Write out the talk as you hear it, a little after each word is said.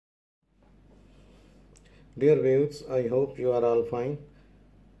Dear viewers, I hope you are all fine.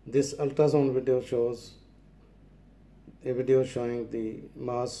 This ultrasound video shows a video showing a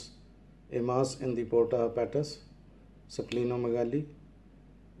mass in the porta hepatis, splenomegaly,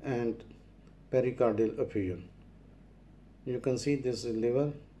 and pericardial effusion. You can see this is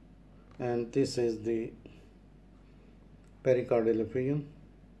liver, and this is the pericardial effusion.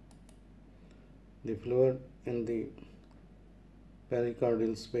 The fluid in the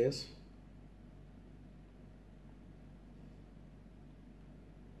pericardial space.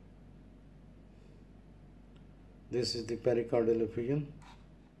 This is the pericardial effusion.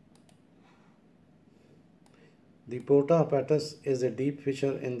 The porta hepatis is a deep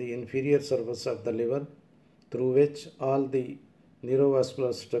fissure in the inferior surface of the liver through which all the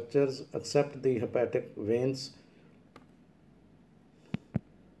neurovascular structures except the hepatic veins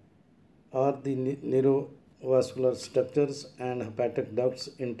or the neurovascular structures and hepatic ducts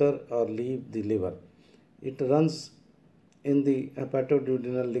enter or leave the liver. It runs in the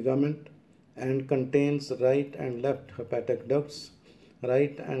hepatoduodenal ligament and contains right and left hepatic ducts,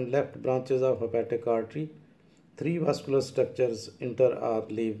 right and left branches of hepatic artery. Three vascular structures enter or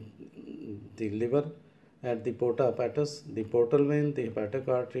leave the liver at the porta hepatis: the portal vein, the hepatic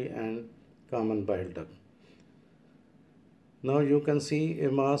artery, and common bile duct. Now you can see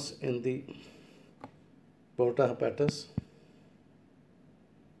a mass in the porta hepatis.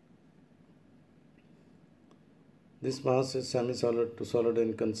 This mass is semi-solid to solid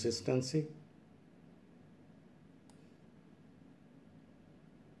in consistency.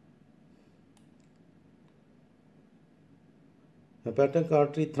 Hepatic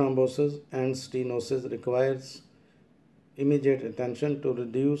artery thrombosis and stenosis requires immediate attention to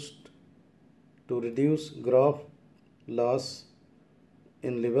reduce graft loss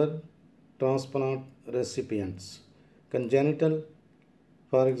in liver transplant recipients. Congenital,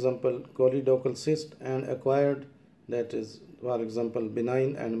 for example, choledochal cyst, and acquired, that is, for example,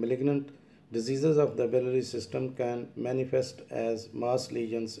 benign and malignant diseases of the biliary system can manifest as mass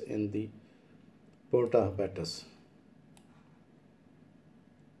lesions in the porta hepatis.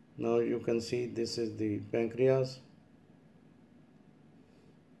 Now you can see this is the pancreas.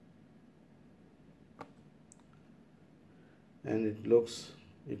 And it looks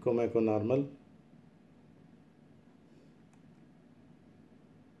echomechonormal.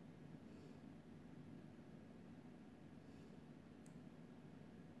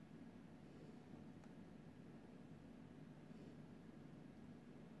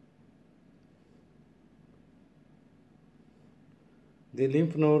 The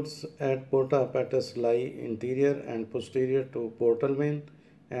lymph nodes at porta hepatis lie interior and posterior to portal vein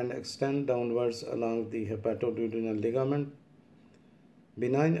and extend downwards along the hepatoduodenal ligament.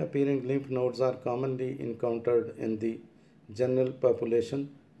 Benign appearing lymph nodes are commonly encountered in the general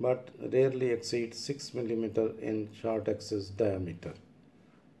population but rarely exceed 6 mm in short axis diameter.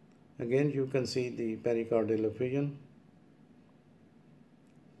 Again, you can see the pericardial effusion.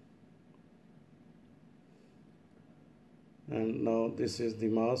 And now this is the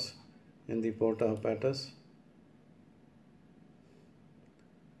mass in the porta hepatis.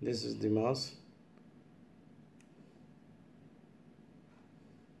 This is the mass.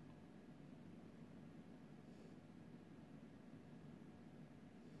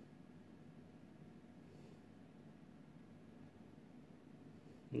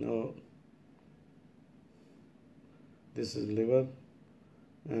 Now this is liver,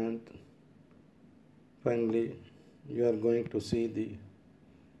 and finally you are going to see the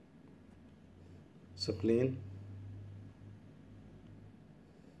spleen.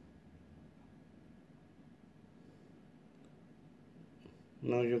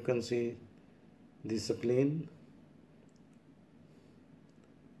 Now you can see the spleen,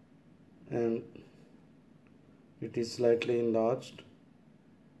 and it is slightly enlarged.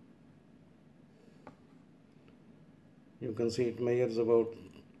 You can see it measures about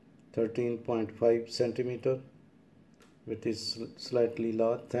 13.5 centimeter, which is slightly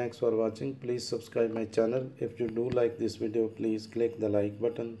large. Thanks for watching. Please subscribe my channel. If you do like this video, please click the like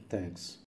button. Thanks.